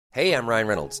Hey, I'm Ryan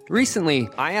Reynolds. Recently,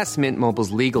 I asked Mint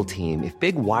Mobile's legal team if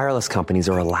big wireless companies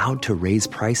are allowed to raise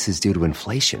prices due to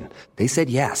inflation. They said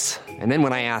yes. And then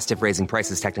when I asked if raising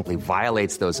prices technically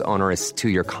violates those onerous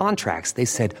two-year contracts, they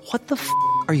said, "What the f***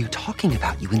 are you talking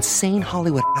about, you insane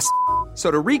Hollywood ass?" So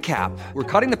to recap, we're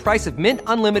cutting the price of Mint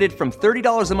Unlimited from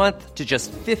 $30 a month to just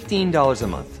 $15 a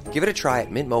month. Give it a try at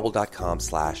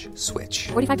mintmobile.com/switch.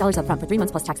 $45 up front for 3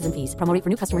 months plus taxes and fees. Promo rate for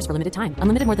new customers for limited time.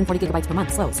 Unlimited more than 40 gigabytes per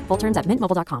month. Slows full terms at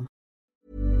mintmobile.com.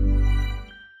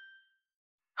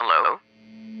 Hello?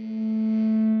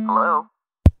 Hello?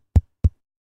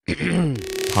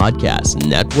 Podcast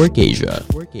Network Asia.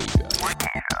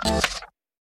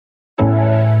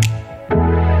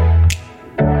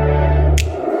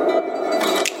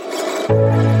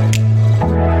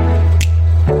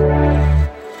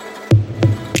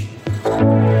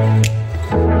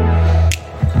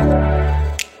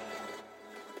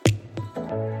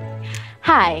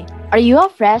 Hi, are you a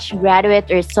fresh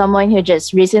graduate or someone who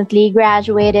just recently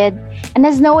graduated and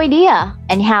has no idea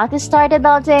on how to start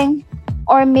adulting?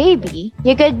 Or maybe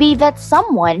you could be that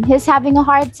someone who's having a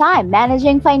hard time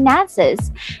managing finances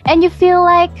and you feel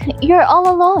like you're all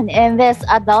alone in this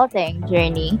adulting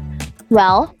journey.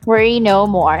 Well, worry no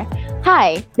more.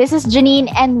 Hi, this is Janine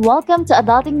and welcome to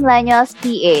Adulting Millennials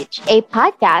PH, a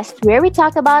podcast where we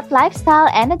talk about lifestyle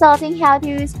and adulting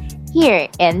how-tos here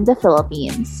in the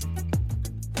Philippines.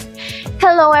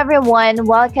 Hello, everyone.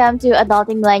 Welcome to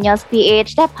Adulting Millennials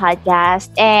PH, the podcast,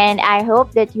 and I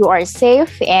hope that you are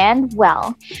safe and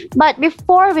well. But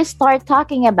before we start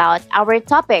talking about our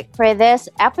topic for this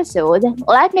episode,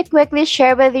 let me quickly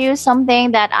share with you something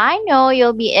that I know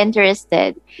you'll be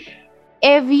interested.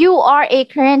 If you are a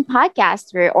current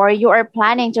podcaster or you are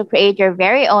planning to create your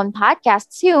very own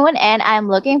podcast soon, and I'm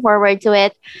looking forward to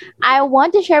it, I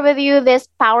want to share with you this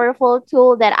powerful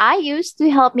tool that I use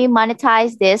to help me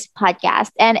monetize this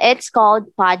podcast, and it's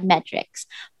called Podmetrics.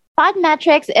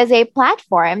 Podmetrics is a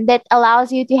platform that allows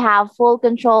you to have full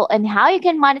control on how you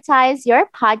can monetize your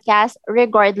podcast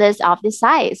regardless of the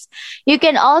size. You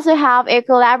can also have a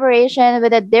collaboration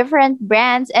with the different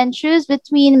brands and choose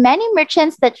between many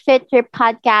merchants that fit your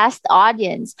podcast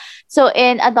audience. So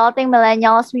in Adulting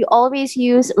Millennials, we always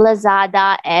use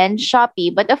Lazada and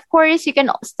Shopee. But of course, you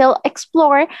can still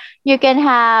explore. You can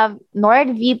have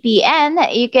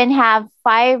NordVPN, you can have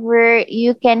Fiverr,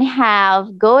 you can have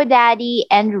GoDaddy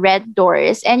and Red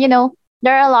Doors. And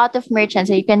there are a lot of merchants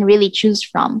that you can really choose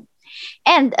from.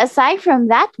 And aside from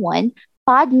that one,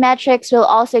 Podmetrics will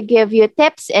also give you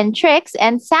tips and tricks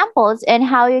and samples on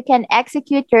how you can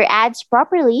execute your ads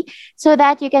properly so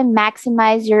that you can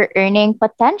maximize your earning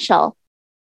potential.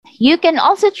 You can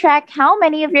also track how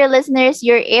many of your listeners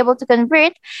you're able to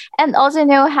convert and also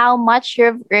know how much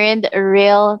you've earned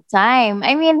real time.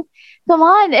 I mean, come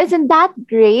on, isn't that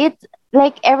great?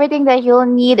 Like everything that you'll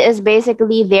need is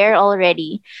basically there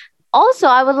already. Also,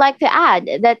 I would like to add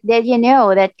that did you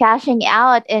know that cashing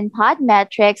out in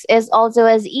Podmetrics is also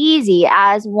as easy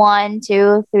as 1,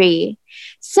 2, 3.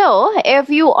 So if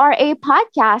you are a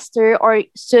podcaster or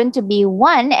soon to be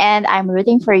one, and I'm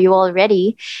rooting for you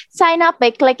already, sign up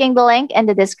by clicking the link in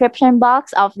the description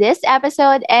box of this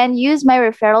episode and use my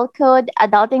referral code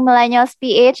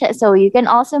AdultingMillennialsPH so you can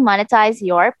also monetize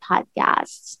your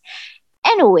podcasts.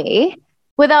 Anyway,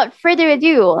 without further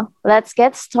ado, let's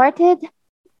get started.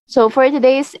 So for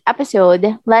today's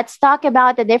episode, let's talk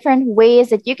about the different ways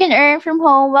that you can earn from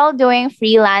home while doing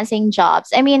freelancing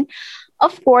jobs. I mean,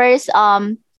 of course,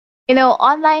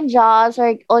 online jobs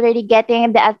are already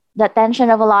getting the attention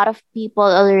of a lot of people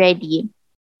already.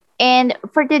 And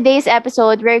for today's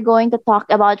episode, we're going to talk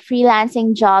about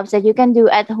freelancing jobs that you can do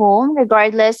at home,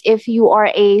 regardless if you are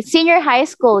a senior high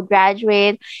school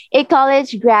graduate, a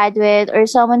college graduate, or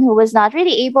someone who was not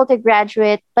really able to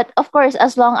graduate. But of course,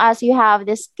 as long as you have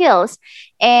the skills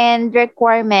and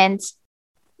requirements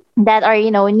that are,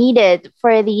 needed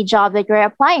for the job that you're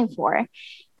applying for.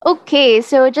 Okay,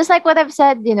 so just like what I've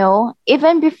said,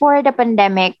 even before the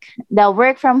pandemic, the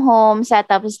work from home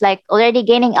setup is like already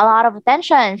gaining a lot of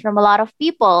attention from a lot of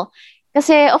people. Because,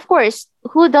 of course,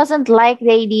 who doesn't like the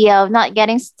idea of not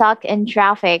getting stuck in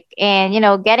traffic and,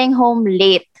 getting home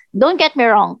late? Don't get me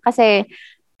wrong, kasi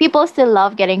people still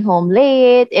love getting home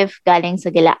late if galing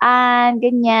sa gilaan,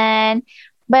 ganyan.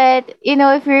 But,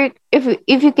 if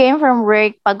you came from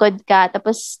work, pagod ka,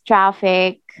 tapos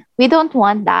traffic, we don't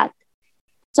want that.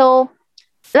 So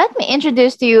let me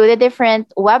introduce to you the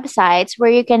different websites where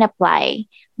you can apply.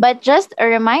 But just a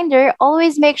reminder,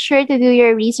 always make sure to do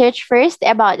your research first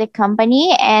about the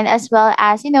company and as well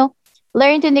as,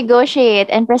 Learn to negotiate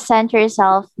and present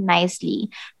yourself nicely.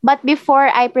 But before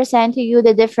I present to you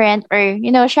the different, or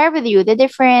share with you the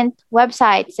different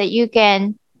websites that you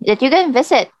can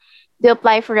visit to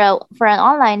apply for an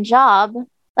online job,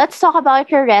 let's talk about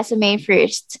your resume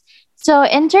first. So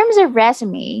in terms of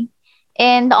resume,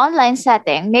 in the online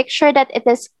setting, make sure that it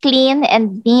is clean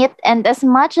and neat, and as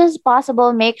much as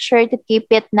possible, make sure to keep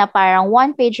it na parang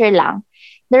one pager lang.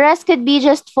 The rest could be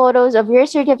just photos of your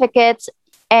certificates,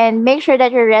 and make sure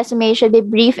that your resume should be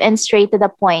brief and straight to the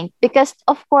point. Because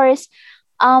of course,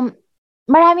 um,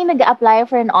 maraming nag-apply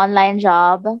for an online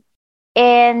job,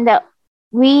 and the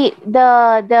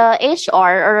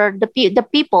HR, or the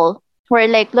people who are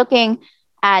like looking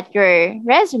at your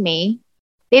resume,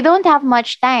 they don't have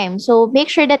much time. So make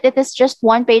sure that it is just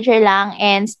one pager lang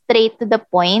and straight to the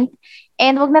point.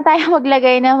 And wag na tayo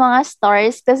maglagay ng mga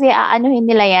stars kasi aanuhin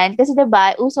nila yan. Kasi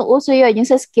diba, usong-uso yun, yung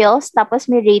sa skills, tapos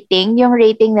may rating. Yung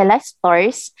rating nila,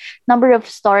 stars, number of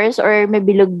stars, or may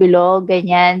bilog-bilog,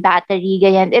 ganyan, battery,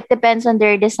 ganyan. It depends on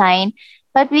their design.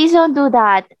 But please don't do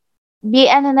that. Be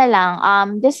ano na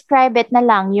lang, describe it na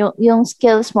lang, yung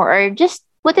skills mo, or just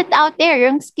put it out there,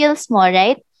 yung skills mo,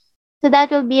 right? So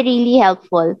that will be really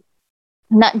helpful.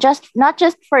 Not just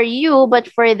for you, but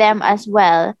for them as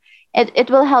well. It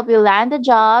will help you land the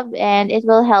job, and it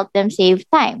will help them save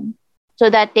time. So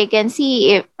that they can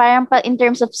see, if parang in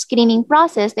terms of screening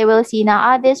process, they will see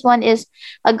na, this one is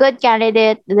a good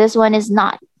candidate, this one is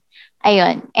not.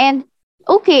 Ayun. And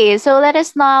okay, so let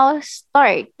us now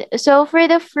start. So for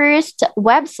the first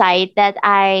website that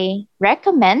I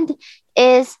recommend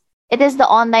it is the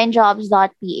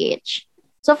onlinejobs.ph.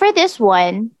 So for this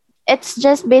one, it's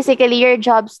just basically your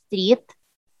job street.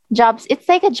 It's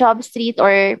like a job street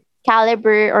or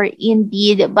Caliber or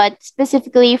Indeed, but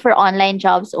specifically for online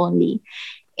jobs only.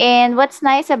 And what's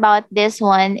nice about this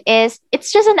one is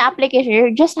it's just an application.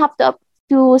 You just have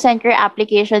to send your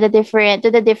application to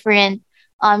the different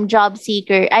job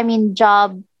seeker. I mean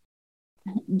job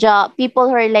people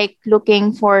who are like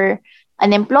looking for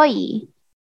an employee.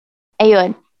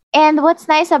 Ayun. And what's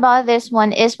nice about this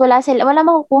one is wala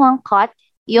makukuhang cut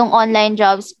yung online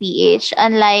jobs PH,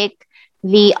 unlike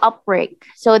the Upwork.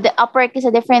 So the Upwork is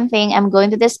a different thing. I'm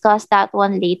going to discuss that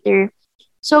one later.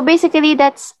 So basically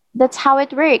that's how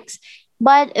it works.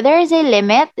 But there is a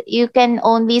limit. You can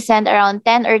only send around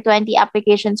 10 or 20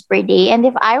 applications per day. And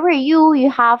if I were you, you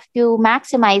have to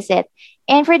maximize it.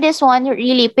 And for this one,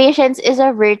 really, patience is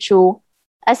a virtue,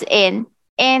 as in.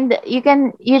 And you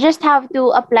just have to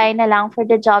apply na lang for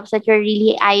the jobs that you're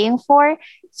really eyeing for.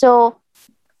 So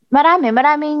maraming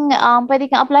pwede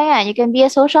kang applyan. You can be a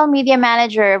social media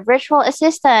manager, virtual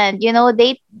assistant,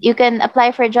 you can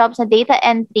apply for jobs na data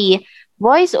entry,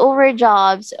 voice-over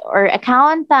jobs, or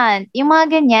accountant, yung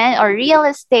mga ganyan, or real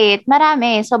estate,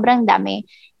 marami, sobrang dami.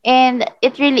 And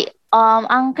it really,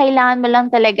 ang kailangan mo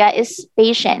lang talaga is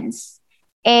patience.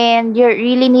 And you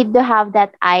really need to have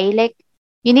that eye. Like,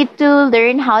 you need to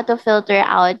learn how to filter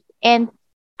out. And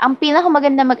ang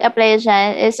pinakamaganda mag-apply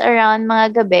dyan is around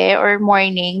mga gabi or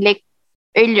morning, like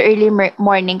early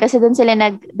morning, kasi doon sila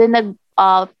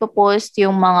post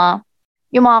yung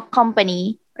mga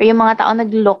company or yung mga tao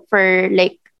nag-look for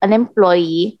like an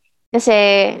employee,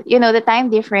 kasi the time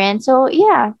difference. So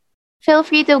yeah, feel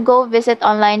free to go visit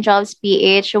Online Jobs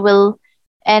PH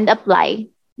and apply.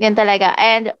 Yan talaga.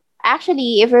 And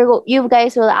actually, if you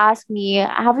guys will ask me,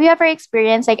 have you ever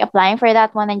experienced like applying for that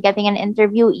one and getting an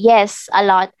interview? Yes, a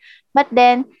lot. But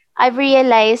then I've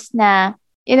realized na,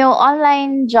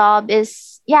 online job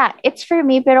is, yeah, it's for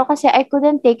me, pero kasi I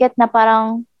couldn't take it na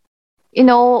parang,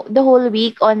 the whole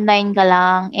week online ka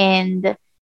lang. And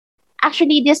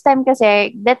actually this time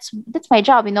kasi, that's my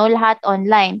job, lahat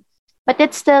online. But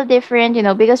it's still different,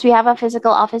 because we have a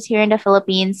physical office here in the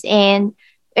Philippines, and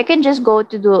I can just go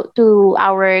to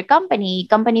our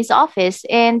company's office.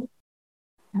 And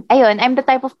ayun, I'm the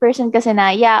type of person kasi na,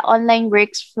 yeah, online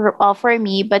works for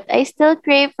me, but I still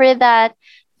crave for that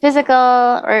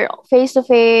physical or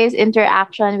face-to-face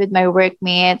interaction with my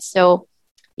workmates. So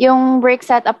yung work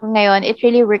setup ngayon, it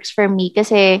really works for me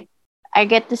kasi I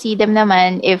get to see them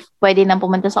naman if pwede nang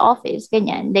pumunta sa office,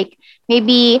 ganyan. Like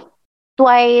maybe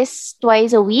twice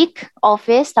a week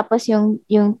office, tapos yung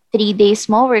 3 days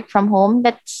mo work from home.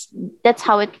 That's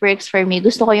how it works for me.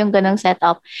 Gusto ko yung ganung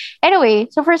setup.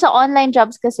 Anyway, so for sa online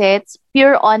jobs kasi, it's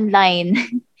pure online.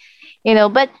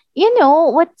 But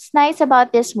what's nice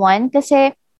about this one,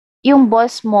 kasi yung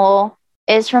boss mo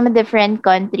is from a different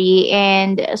country,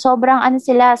 and sobrang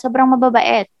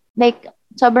mababait. Like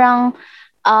sobrang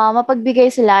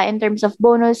mapagbigay sila in terms of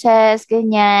bonuses,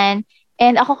 ganyan.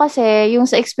 And ako kasi, yung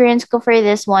sa experience ko for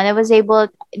this one,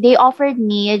 they offered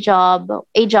me a job,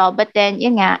 but then,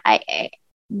 yun nga,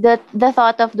 the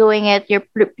thought of doing it, you're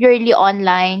purely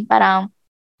online, parang,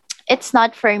 it's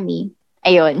not for me.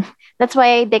 Ayun. That's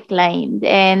why I declined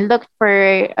and looked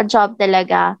for a job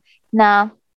talaga na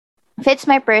fits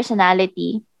my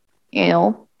personality, you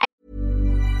know.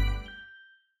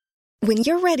 When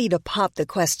you're ready to pop the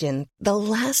question, the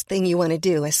last thing you want to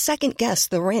do is second-guess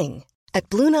the ring. At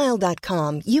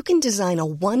BlueNile.com, you can design a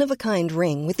one-of-a-kind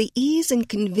ring with the ease and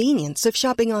convenience of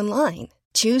shopping online.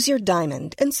 Choose your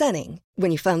diamond and setting. When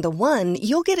you find the one,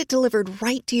 you'll get it delivered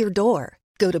right to your door.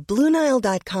 Go to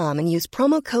BlueNile.com and use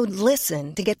promo code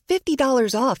LISTEN to get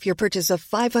 $50 off your purchase of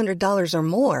 $500 or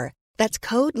more. That's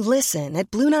code LISTEN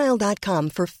at BlueNile.com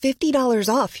for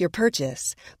 $50 off your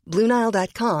purchase.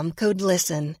 BlueNile.com, code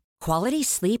LISTEN. Quality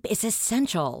sleep is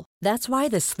essential. That's why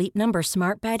the Sleep Number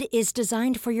Smart Bed is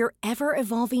designed for your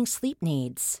ever-evolving sleep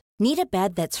needs. Need a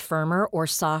bed that's firmer or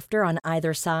softer on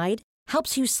either side?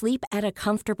 Helps you sleep at a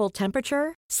comfortable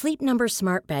temperature? Sleep Number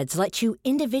Smart Beds let you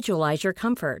individualize your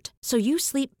comfort, so you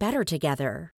sleep better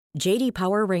together. J.D.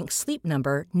 Power ranks Sleep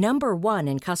Number number 1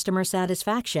 in customer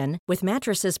satisfaction with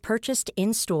mattresses purchased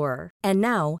in-store. And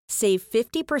now, save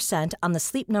 50% on the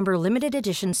Sleep Number Limited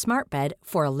Edition Smart Bed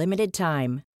for a limited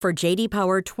time. For J.D.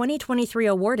 Power 2023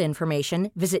 award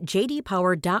information, visit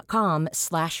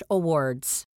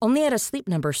jdpower.com/awards. Only at a Sleep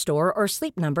Number store or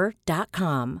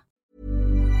sleepnumber.com.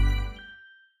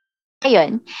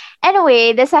 Ayun.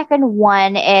 Anyway, the second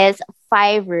one is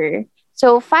Fiverr.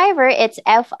 So Fiverr, it's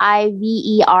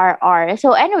Fiverr.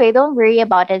 So anyway, don't worry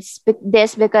about this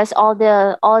because all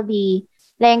the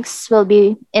links will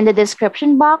be in the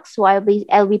description box. So I'll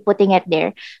be putting it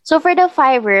there. So for the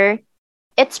Fiverr,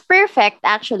 it's perfect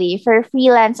actually for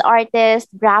freelance artists,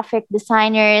 graphic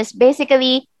designers.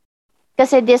 Basically,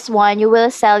 kasi this one, you will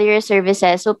sell your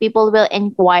services. So people will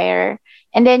inquire.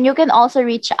 And then you can also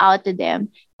reach out to them.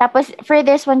 Tapos for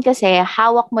this one kasi,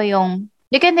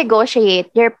 you can negotiate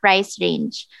your price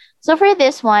range. So for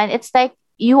this one, it's like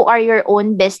you are your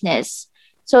own business.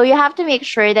 So you have to make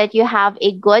sure that you have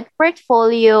a good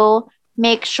portfolio.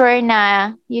 Make sure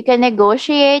na you can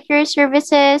negotiate your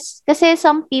services. Kasi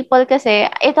some people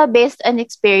ito based on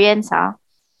experience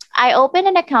I opened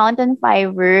an account on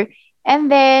Fiverr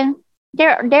and then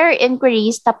there are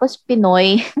inquiries tapos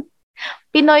Pinoy.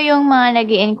 Pinoy yung mga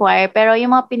nag-i-inquire pero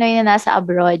yung mga Pinoy na nasa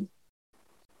abroad.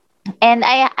 And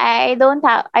I don't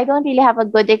really have a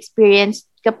good experience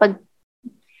kapag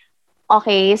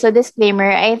okay, so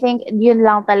disclaimer, I think yun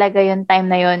lang talaga yung time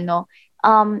na yun, no.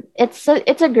 It's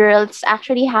a girl, it's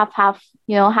actually half, half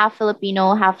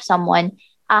Filipino, half someone,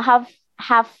 half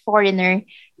foreigner.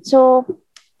 So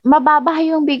mababa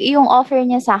yung offer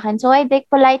niya sa akin. So I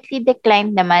politely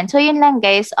declined naman. So yun lang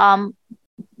guys,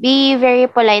 be very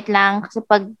polite lang kasi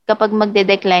kapag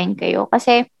magde-decline kayo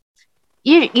kasi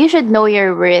you should know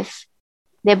your worth.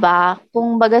 'Di ba?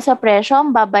 Kung baga sa presyo,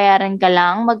 babayaran ka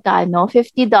lang magkano?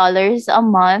 $50 a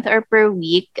month or per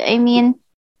week. I mean,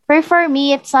 for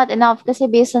me, it's not enough kasi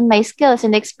based on my skills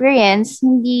and experience,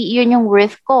 hindi yun yung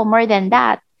worth ko, more than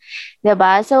that. 'Di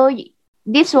ba? So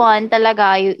this one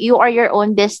talaga, you are your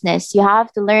own business. You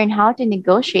have to learn how to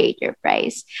negotiate your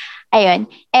price. Ayun.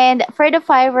 And for the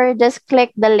Fiverr, just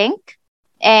click the link.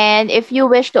 And if you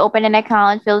wish to open an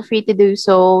account, feel free to do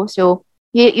so. So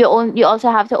you also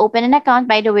have to open an account,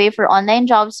 by the way, for Online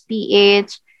Jobs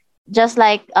PH, just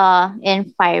like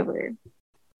in Fiverr.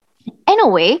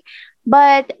 Anyway,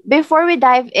 but before we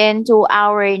dive into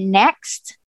our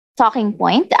next talking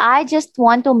point, I just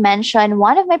want to mention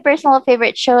one of my personal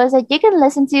favorite shows that you can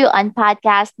listen to on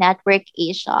Podcast Network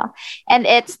Asia, and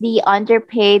it's the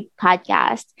Underpaid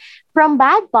Podcast. From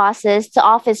bad bosses to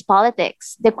office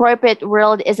politics, the corporate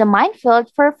world is a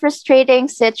minefield for frustrating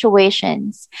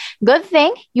situations. Good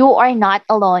thing you are not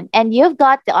alone, and you've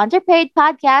got the Underpaid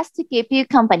Podcast to keep you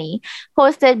company.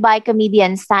 Hosted by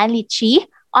comedian Stanley Chi,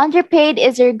 Underpaid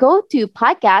is your go-to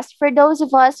podcast for those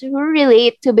of us who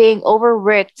relate to being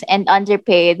overworked and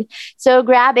underpaid. So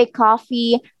grab a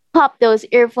coffee, pop those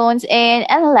earphones in,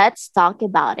 and let's talk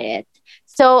about it.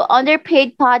 So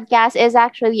Underpaid Podcast is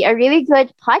actually a really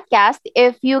good podcast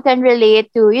if you can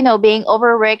relate to, being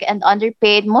overworked and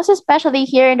underpaid, most especially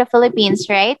here in the Philippines,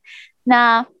 right?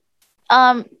 Na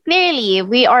clearly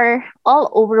we are all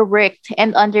overworked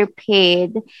and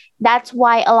underpaid. That's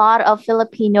why a lot of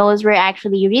Filipinos were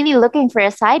actually really looking for a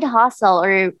side hustle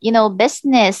or,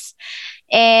 business.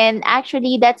 And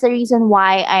actually, that's the reason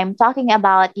why I'm talking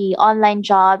about the online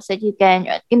jobs that you can,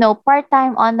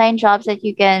 part-time online jobs that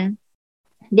you can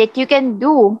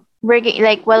do working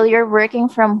like while you're working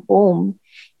from home.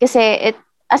 Kasi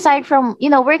aside from,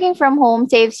 working from home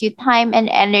saves you time and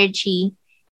energy,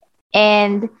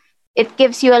 and it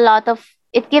gives you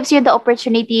the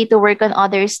opportunity to work on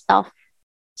other stuff.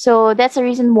 So that's the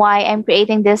reason why I'm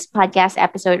creating this podcast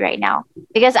episode right now,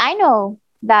 because I know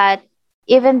that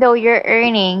even though you're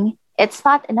earning, it's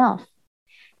not enough.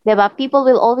 Diba? People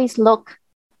will always look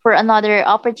for another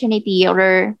opportunity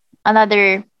or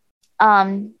another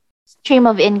stream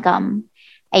of income.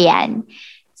 Ayan.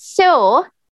 So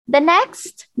the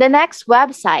next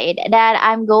website that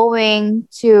I'm going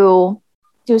to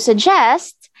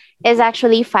suggest is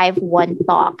actually 51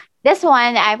 Talk. This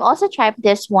one, I've also tried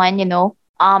this one,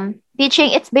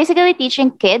 teaching, it's basically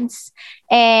teaching kids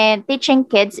and teaching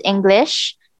kids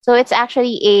English. So it's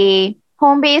actually a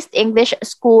home-based English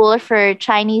school for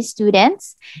Chinese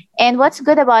students. And what's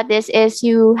good about this is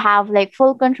you have like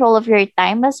full control of your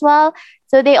time as well.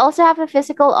 So they also have a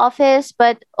physical office,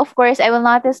 but of course I will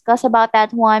not discuss about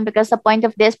that one because the point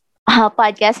of this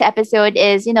podcast episode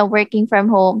is, working from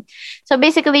home. So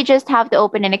basically just have to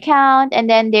open an account, and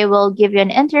then they will give you an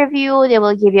interview, they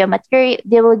will give you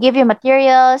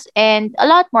materials and a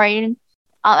lot more.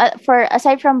 For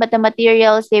aside from but the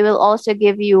materials, they will also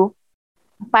give you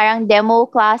parang demo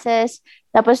classes,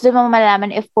 tapos doon mo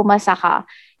malalaman if pumasa ka.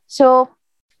 So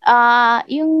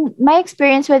yung my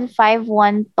experience with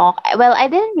 51 Talk, well, I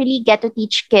didn't really get to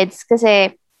teach kids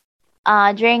kasi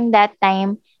during that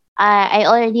time I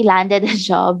already landed a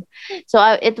job. So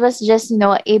it was just,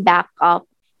 a backup.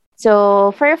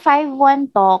 So for 51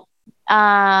 Talk,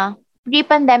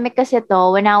 pre-pandemic kasi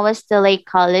to, when I was still a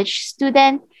college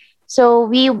student. So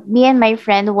me and my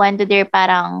friend went to their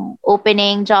parang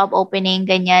job opening,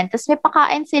 ganyan. Tapos may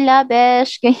pakain sila,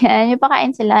 besh, ganyan. May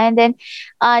pakain sila. And then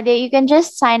you can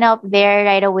just sign up there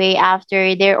right away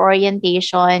after their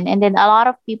orientation. And then a lot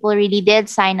of people really did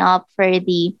sign up for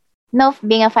the,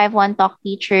 being a 51 Talk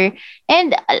teacher.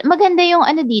 And maganda yung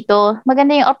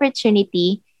maganda yung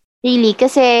opportunity, really,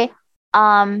 kasi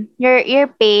your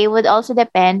pay would also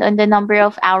depend on the number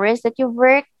of hours that you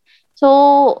work.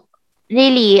 So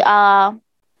really,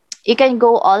 you can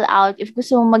go all out if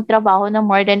gusto mo magtrabaho ng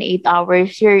more than 8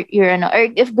 hours. Or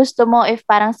if gusto mo, if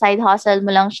parang side hustle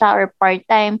mo lang siya or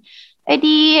part-time,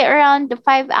 edi around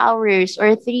 5 hours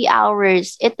or 3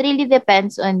 hours. It really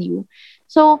depends on you.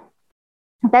 So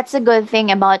that's a good thing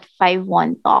about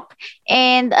 51 Talk.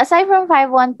 And aside from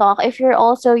 51 Talk, if you're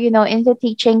also, into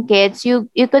teaching kids, you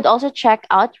could also check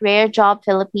out Rare Job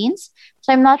Philippines.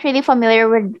 So I'm not really familiar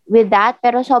with that,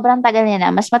 pero sobrang tagal niya na.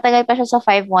 Mas matagal pa siya sa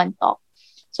 51 Talk.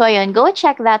 So ayun, go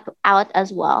check that out as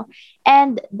well.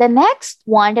 And the next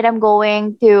one that I'm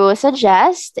going to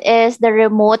suggest is the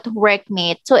Remote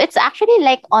Workmate. So it's actually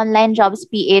like Online Jobs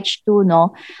PH2,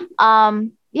 no?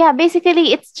 Yeah,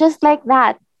 basically it's just like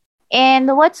that.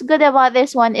 And what's good about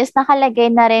this one is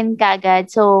nakalagay na rin kagad.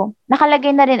 So,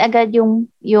 nakalagay na rin agad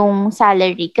yung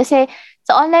salary. Kasi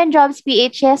sa Online Jobs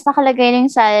PH, yes, nakalagay na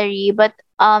yung salary. But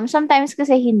sometimes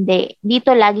kasi hindi.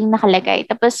 Dito laging nakalagay.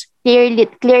 Tapos,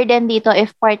 clear din dito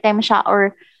if part-time siya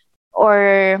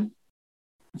or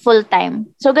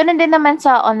full-time. So, ganun din naman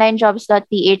sa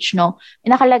onlinejobs.ph, no?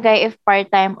 Nakalagay if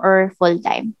part-time or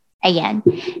full-time. Ayan.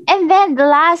 And then, the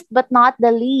last but not the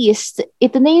least,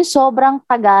 ito na yung sobrang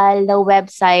tagal na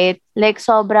website. Like,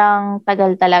 sobrang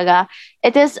tagal talaga.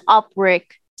 It is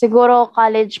Upwork. Siguro,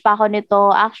 college pa ako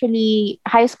nito. Actually,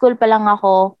 high school pa lang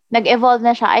ako. Nag-evolve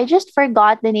na siya. I just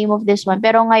forgot the name of this one.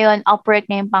 Pero ngayon, Upwork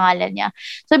na yung pangalan niya.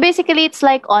 So, basically, it's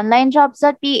like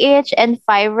onlinejobs.ph and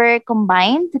Fiverr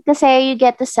combined. Kasi you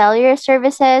get to sell your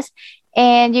services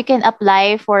and you can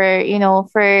apply for,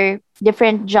 for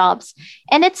different jobs.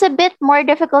 And it's a bit more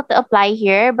difficult to apply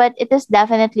here, but it is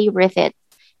definitely worth it.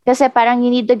 Kasi parang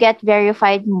you need to get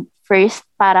verified first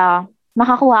para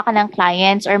makakuha ka ng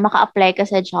clients or maka-apply ka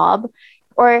sa job.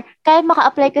 Or kahit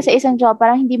maka-apply ka sa isang job,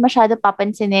 parang hindi masyado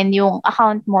papansinin yung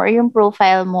account mo or yung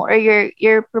profile mo or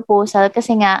your proposal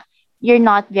kasi nga you're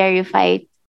not verified.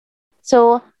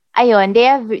 So, ayun,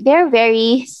 they're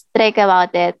very strict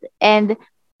about it. And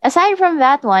aside from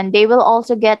that one, they will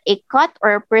also get a cut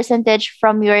or percentage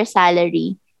from your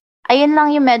salary. Ayun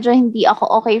lang yung medyo hindi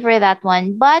ako okay for that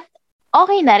one. But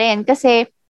okay na rin kasi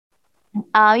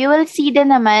you will see din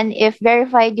naman if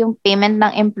verified yung payment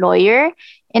ng employer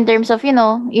in terms of,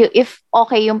 if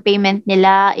okay yung payment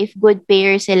nila, if good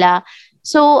payer sila.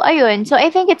 So, ayun. So,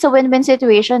 I think it's a win-win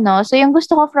situation, no? So, yung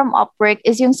gusto ko from Upwork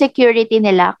is yung security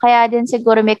nila. Kaya din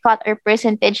siguro may cut or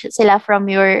percentage sila from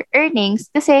your earnings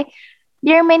kasi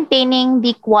they're maintaining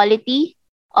the quality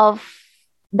of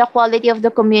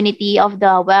the community of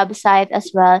the website as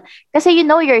well. Kasi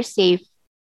you're safe.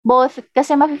 Both,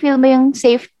 kasi mafe-feel mo yung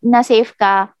safe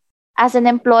ka as an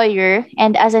employer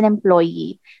and as an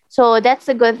employee. So that's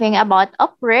the good thing about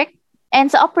Upwork. And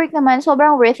sa Upwork naman,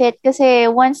 sobrang worth it kasi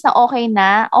once na, okay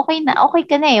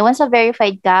ka na eh. Once na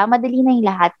verified ka, madali na yung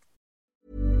lahat.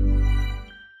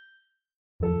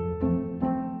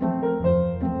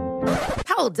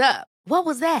 Hold up. What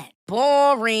was that?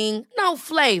 Boring. No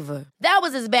flavor. That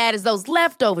was as bad as those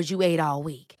leftovers you ate all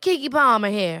week. Keke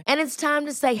Palmer here, and it's time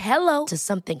to say hello to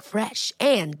something fresh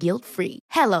and guilt-free.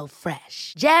 Hello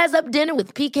Fresh. Jazz up dinner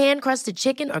with pecan-crusted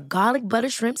chicken or garlic butter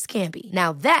shrimp scampi.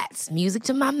 Now that's music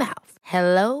to my mouth.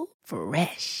 Hello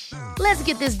Fresh. Let's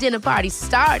get this dinner party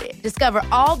started. Discover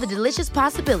all the delicious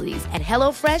possibilities at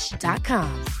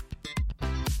hellofresh.com.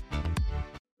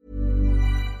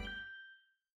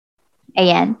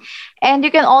 Ayan. And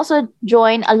you can also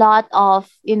join a lot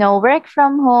of, work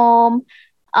from home,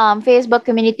 Facebook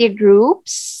community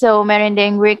groups. So, meron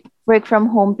ding work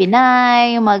from home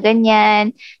Pinay, yung mga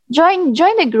ganyan. Join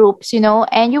the groups,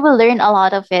 and you will learn a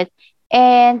lot of it.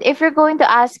 And if you're going to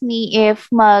ask me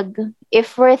if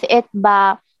worth it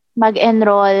ba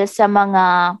mag-enroll sa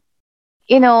mga,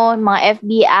 mga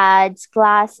FB ads,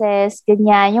 classes,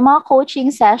 ganyan, yung mga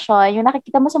coaching session, yung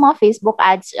nakikita mo sa mga Facebook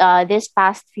ads this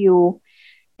past few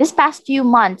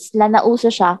months,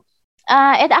 nauso siya.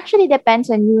 It actually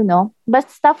depends on you, no?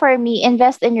 Basta for me,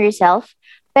 invest in yourself.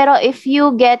 Pero if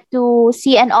you get to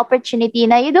see an opportunity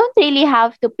na you don't really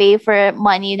have to pay for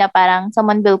money na parang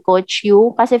someone will coach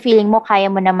you kasi feeling mo kaya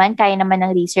naman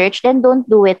ng research, then don't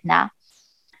do it na.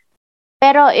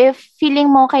 Pero if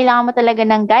feeling mo kailangan mo talaga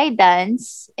ng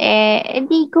guidance,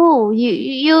 hindi go.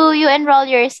 You enroll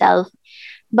yourself.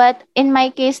 But in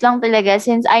my case lang talaga,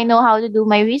 since I know how to do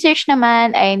my research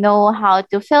naman, I know how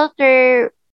to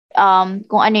filter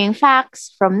kung ano yung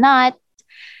facts from not,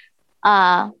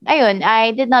 ayun,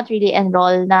 I did not really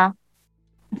enroll na.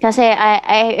 Kasi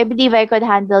I believe I could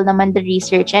handle naman the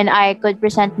research and I could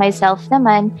present myself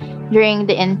naman during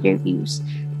the interviews.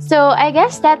 So I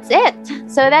guess that's it.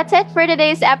 So that's it for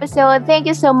today's episode. Thank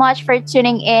you so much for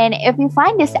tuning in. If you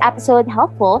find this episode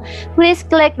helpful, please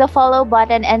click the follow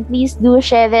button and please do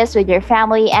share this with your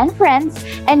family and friends.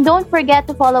 And don't forget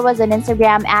to follow us on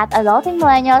Instagram at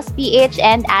AdultingMillennialsPH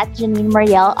and at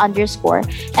JanineMariel_.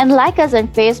 And like us on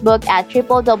Facebook at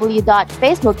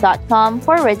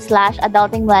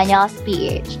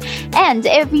www.facebook.com/AdultingMillennialsPH. And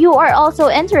if you are also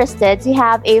interested to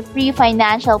have a free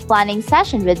financial planning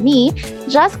session with me,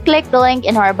 just click the link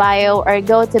in our bio or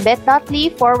go to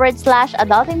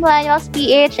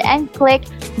bit.ly/AdultingMillennialsPH and click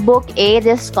book a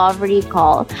discovery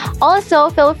call. Also,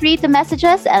 feel free to message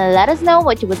us and let us know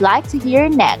what you would like to hear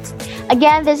next.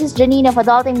 Again, this is Janine of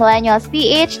Adulting Millennials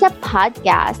PH, the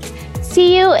podcast.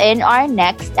 See you in our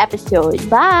next episode.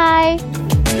 Bye!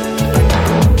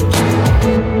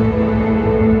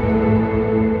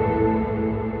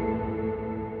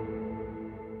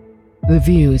 The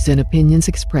views and opinions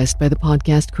expressed by the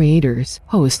podcast creators,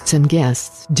 hosts, and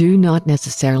guests do not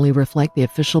necessarily reflect the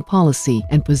official policy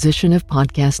and position of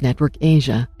Podcast Network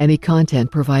Asia. Any content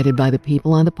provided by the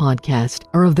people on the podcast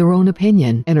are of their own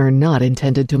opinion and are not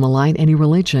intended to malign any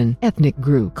religion, ethnic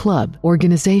group, club,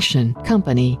 organization,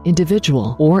 company,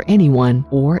 individual, or anyone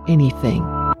or anything.